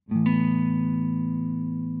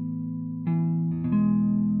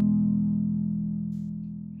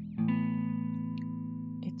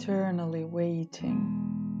eternally waiting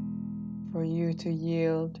for you to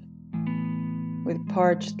yield, with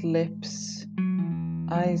parched lips,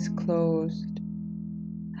 eyes closed,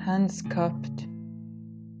 hands cupped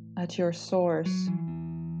at your source.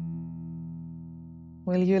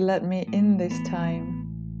 Will you let me in this time,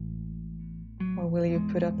 or will you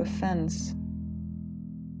put up a fence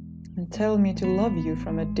and tell me to love you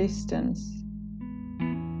from a distance?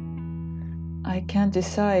 I can't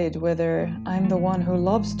decide whether I'm the one who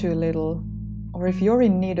loves too little, or if you're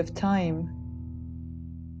in need of time.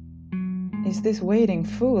 Is this waiting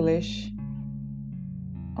foolish?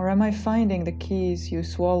 Or am I finding the keys you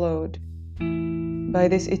swallowed by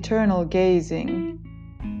this eternal gazing?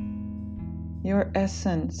 Your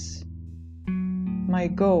essence, my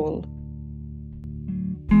goal.